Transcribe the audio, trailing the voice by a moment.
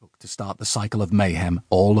to start the cycle of mayhem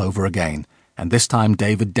all over again, and this time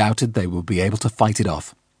David doubted they would be able to fight it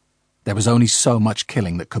off. There was only so much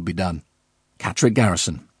killing that could be done. Catterick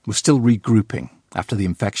Garrison was still regrouping after the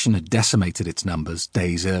infection had decimated its numbers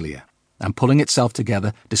days earlier, and pulling itself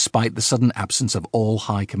together despite the sudden absence of all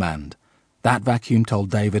high command. That vacuum told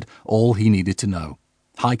David all he needed to know.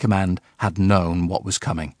 High command had known what was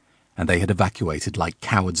coming, and they had evacuated like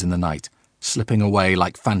cowards in the night, slipping away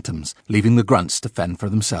like phantoms, leaving the grunts to fend for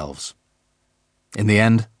themselves. In the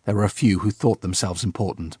end, there were a few who thought themselves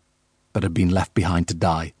important, but had been left behind to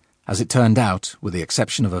die. As it turned out, with the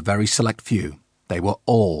exception of a very select few, they were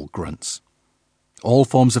all grunts. All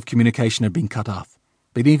forms of communication had been cut off,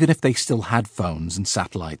 but even if they still had phones and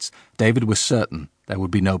satellites, David was certain there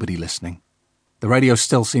would be nobody listening. The radio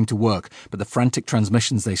still seemed to work, but the frantic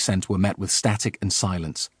transmissions they sent were met with static and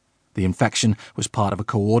silence. The infection was part of a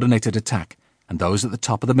coordinated attack, and those at the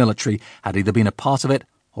top of the military had either been a part of it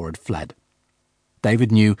or had fled.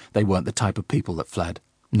 David knew they weren't the type of people that fled,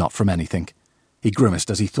 not from anything. He grimaced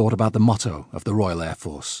as he thought about the motto of the Royal Air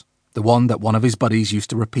Force, the one that one of his buddies used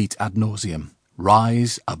to repeat ad nauseum,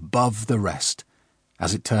 "Rise above the rest."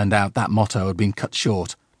 As it turned out, that motto had been cut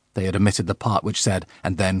short. They had omitted the part which said,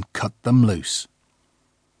 "and then cut them loose."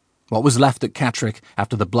 What was left at Catterick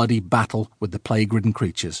after the bloody battle with the plague-ridden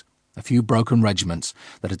creatures? A few broken regiments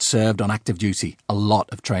that had served on active duty, a lot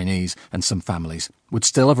of trainees and some families, would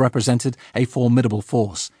still have represented a formidable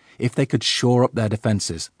force. If they could shore up their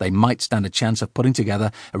defences, they might stand a chance of putting together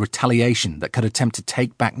a retaliation that could attempt to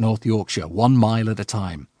take back North Yorkshire 1 mile at a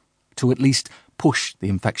time, to at least push the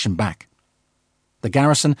infection back. The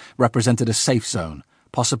garrison represented a safe zone,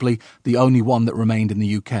 possibly the only one that remained in the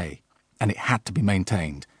UK, and it had to be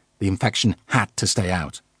maintained. The infection had to stay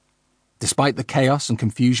out. Despite the chaos and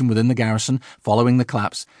confusion within the garrison following the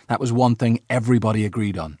collapse, that was one thing everybody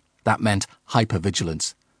agreed on. That meant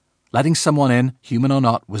hypervigilance. Letting someone in, human or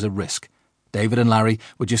not, was a risk. David and Larry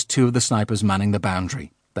were just two of the snipers manning the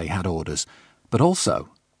boundary. They had orders, but also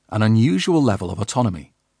an unusual level of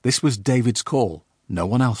autonomy. This was David's call, no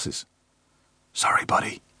one else's. "Sorry,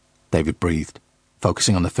 buddy," David breathed,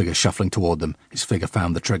 focusing on the figure shuffling toward them. His figure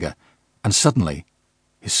found the trigger, and suddenly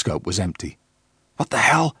his scope was empty. "What the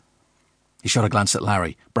hell?" He shot a glance at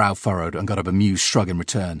Larry, brow furrowed, and got a bemused shrug in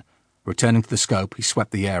return. Returning to the scope, he swept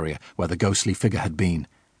the area where the ghostly figure had been.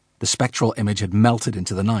 The spectral image had melted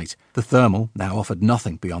into the night. The thermal now offered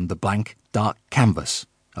nothing beyond the blank, dark canvas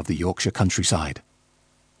of the Yorkshire countryside.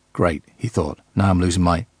 Great, he thought. Now I'm losing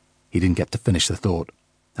my... He didn't get to finish the thought.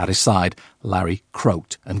 At his side, Larry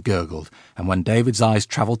croaked and gurgled, and when David's eyes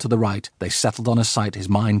travelled to the right, they settled on a sight his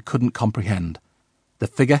mind couldn't comprehend. The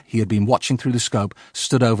figure he had been watching through the scope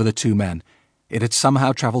stood over the two men. It had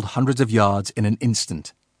somehow travelled hundreds of yards in an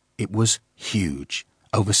instant. It was huge,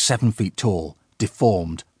 over 7 feet tall,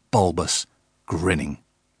 deformed, bulbous, grinning.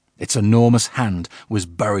 Its enormous hand was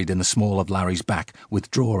buried in the small of Larry's back,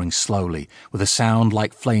 withdrawing slowly, with a sound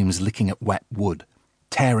like flames licking at wet wood,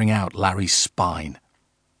 tearing out Larry's spine.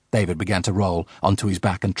 David began to roll onto his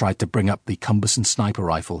back and tried to bring up the cumbersome sniper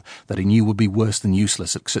rifle that he knew would be worse than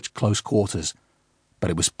useless at such close quarters. But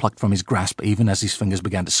it was plucked from his grasp even as his fingers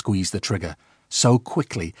began to squeeze the trigger, so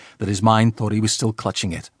quickly that his mind thought he was still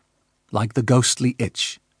clutching it. Like the ghostly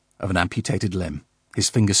itch of an amputated limb, his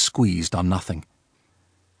fingers squeezed on nothing.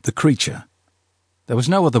 The creature. There was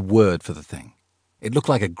no other word for the thing. It looked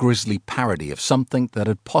like a grisly parody of something that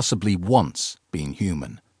had possibly once been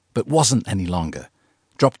human, but wasn't any longer,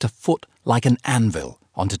 dropped a foot like an anvil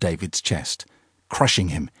onto David's chest, crushing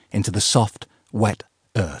him into the soft, wet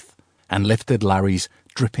earth, and lifted Larry's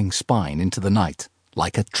dripping spine into the night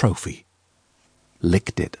like a trophy.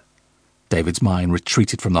 Licked it. David's mind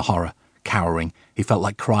retreated from the horror, cowering. He felt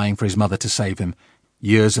like crying for his mother to save him.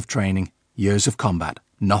 Years of training, years of combat,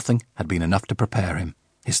 nothing had been enough to prepare him.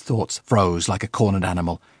 His thoughts froze like a cornered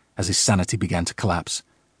animal as his sanity began to collapse.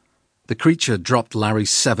 The creature dropped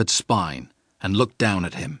Larry's severed spine and looked down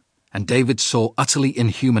at him, and David saw utterly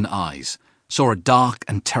inhuman eyes, saw a dark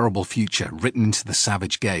and terrible future written into the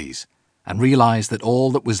savage gaze, and realized that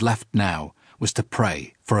all that was left now was to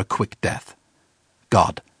pray for a quick death.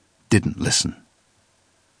 God didn't listen.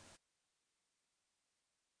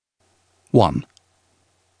 1.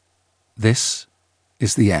 This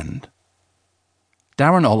is the end.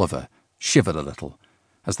 Darren Oliver shivered a little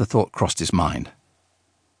as the thought crossed his mind.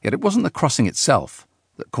 Yet it wasn't the crossing itself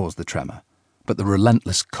that caused the tremor, but the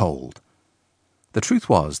relentless cold. The truth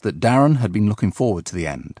was that Darren had been looking forward to the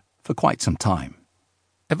end for quite some time.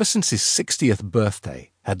 Ever since his 60th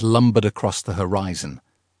birthday had lumbered across the horizon,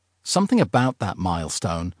 something about that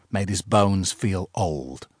milestone made his bones feel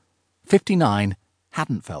old. 59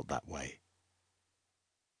 hadn't felt that way.